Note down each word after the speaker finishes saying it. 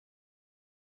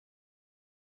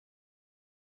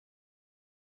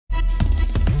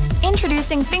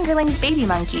Introducing Fingerlings baby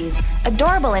monkeys,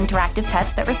 adorable interactive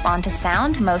pets that respond to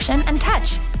sound, motion, and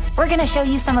touch. We're gonna show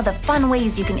you some of the fun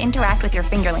ways you can interact with your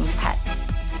Fingerlings pet.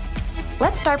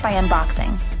 Let's start by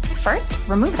unboxing. First,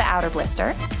 remove the outer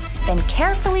blister, then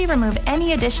carefully remove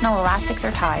any additional elastics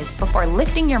or ties before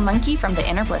lifting your monkey from the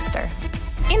inner blister.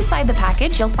 Inside the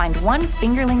package, you'll find one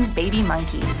Fingerlings baby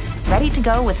monkey, ready to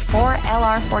go with 4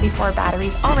 LR44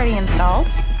 batteries already installed,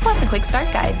 plus a quick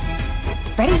start guide.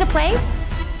 Ready to play?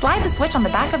 Slide the switch on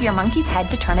the back of your monkey's head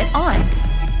to turn it on.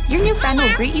 Your new friend will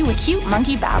greet you with cute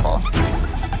monkey babble.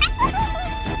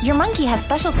 Your monkey has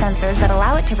special sensors that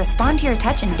allow it to respond to your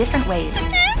touch in different ways.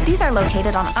 These are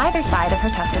located on either side of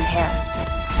her tuft of hair.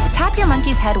 Tap your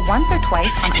monkey's head once or twice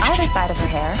on either side of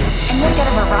her hair, and you'll get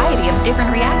a variety of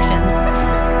different reactions.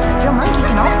 Your monkey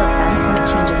can also sense when it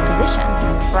changes position,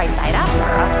 right side up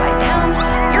or upside down.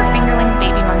 Your Fingerlings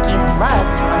baby monkey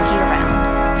loves to monkey around.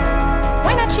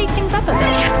 Why not shake things up a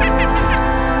bit?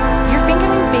 Your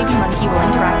Fingerlings baby monkey will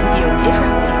interact with you in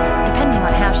different ways, depending on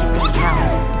how she's being held.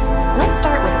 Let's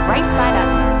start with right side up.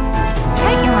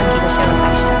 Pet your monkey to show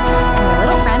affection, and your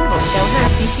little friend will show her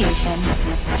appreciation.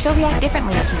 She'll react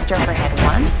differently if you stroke her head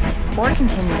once or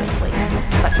continuously.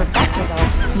 But for best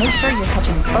results, make sure you're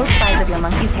touching both sides of your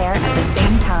monkey's hair at the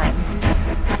same time.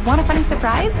 Want a funny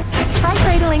surprise? Try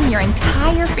cradling your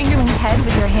entire Fingerling's head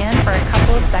with your hand for a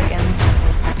couple of seconds.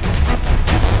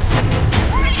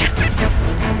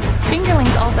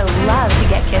 Fingerlings also love to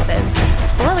get kisses.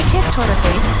 Blow a kiss toward her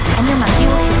face, and your monkey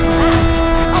will kiss you back.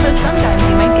 Although sometimes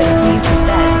you might get a sneeze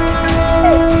instead.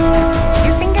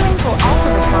 Your Fingerlings will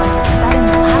also respond to sudden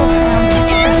loud sounds in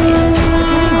different ways,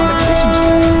 depending on the position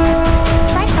she's in.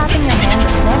 Try clapping your hands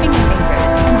or snapping your fingers,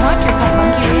 and watch your pet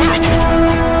monkey react.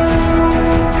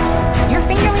 Your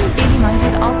Fingerlings baby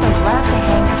monkeys also love to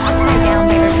hang upside down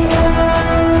by their tails.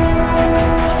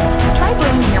 Try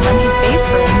blowing in your monkey's face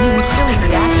for a new silly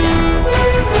reaction.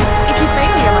 If you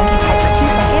cradle your monkey's head for 2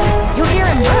 seconds, you'll hear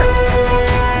him burp.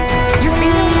 Your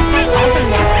Fingerlings pet also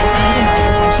reacts differently to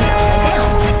noises when she's upside down.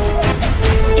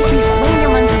 If you swing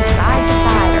your monkey side to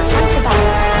side or front to back,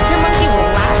 your monkey will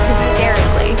laugh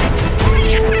hysterically.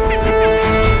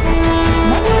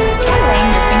 Next, try laying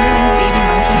your Fingerlings baby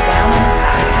monkey down on its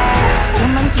back.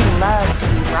 Your monkey loves to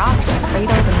be rocked and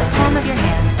cradled in the palm of your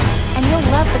hand, and you'll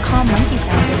love the calm monkey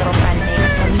sounds your little friend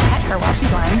makes when you pet her while she's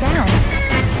lying down.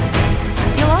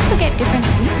 You'll also get different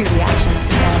sleepy reactions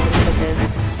to sounds and kisses.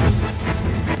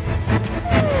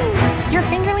 Your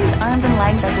Fingerlings' arms and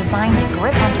legs are designed to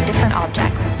grip onto different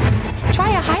objects. Try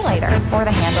a highlighter or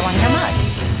the handle on your mug,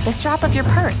 the strap of your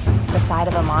purse, the side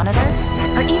of a monitor,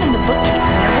 or even the bookcase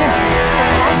in your room. The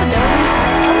possibilities are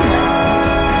endless.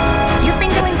 Your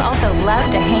Fingerlings also love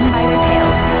to hang by their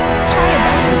tails. Try a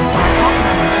button or a pocket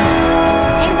on your jeans.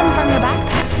 Hang them from your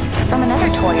backpack, from another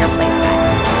toy or play set,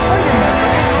 or your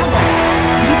notebook or tablet.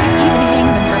 You can even hang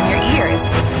them from your ears.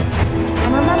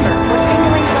 And remember, what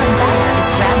Fingerlings love best is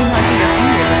grabbing onto your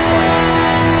fingers, of course.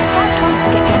 Tap twice to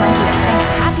get your monkey to sing a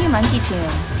happy monkey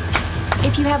tune.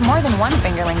 If you have more than one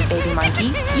Fingerlings baby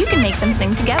monkey, you can make them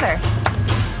sing together.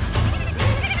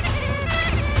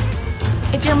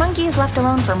 If your monkey is left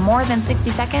alone for more than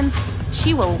 60 seconds,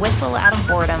 she will whistle out of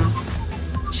boredom.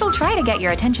 She'll try to get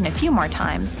your attention a few more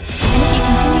times, and if you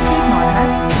continue to ignore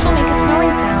her, she'll make a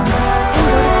snoring sound and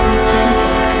go to sleep to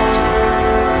conceal her mood.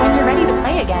 When you're ready to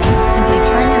play again, simply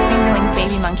turn your Fingerlings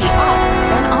baby monkey off,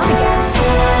 then on again.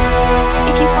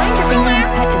 If you find your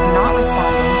Fingerlings pet is not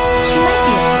responding, she might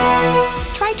be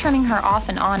asleep. Try turning her off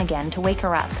and on again to wake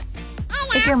her up.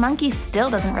 If your monkey still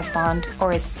doesn't respond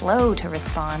or is slow to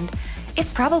respond,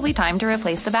 it's probably time to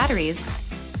replace the batteries.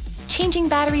 Changing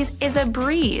batteries is a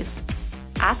breeze.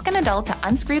 Ask an adult to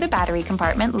unscrew the battery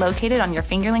compartment located on your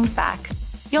Fingerling's back.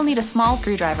 You'll need a small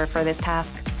screwdriver for this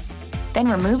task. Then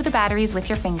remove the batteries with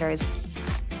your fingers.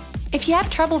 If you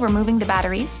have trouble removing the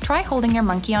batteries, try holding your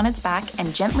monkey on its back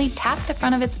and gently tap the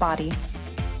front of its body.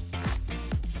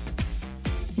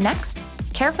 Next,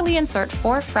 carefully insert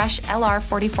 4 fresh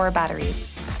LR44 batteries.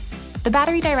 The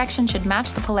battery direction should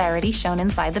match the polarity shown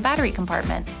inside the battery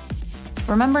compartment.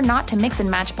 Remember not to mix and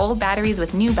match old batteries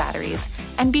with new batteries,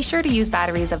 and be sure to use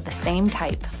batteries of the same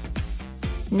type.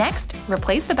 Next,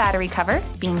 replace the battery cover,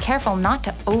 being careful not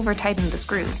to over-tighten the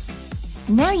screws.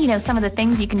 Now you know some of the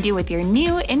things you can do with your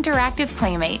new interactive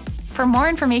playmate. For more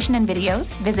information and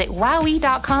videos, visit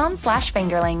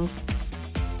wowie.com/fingerlings.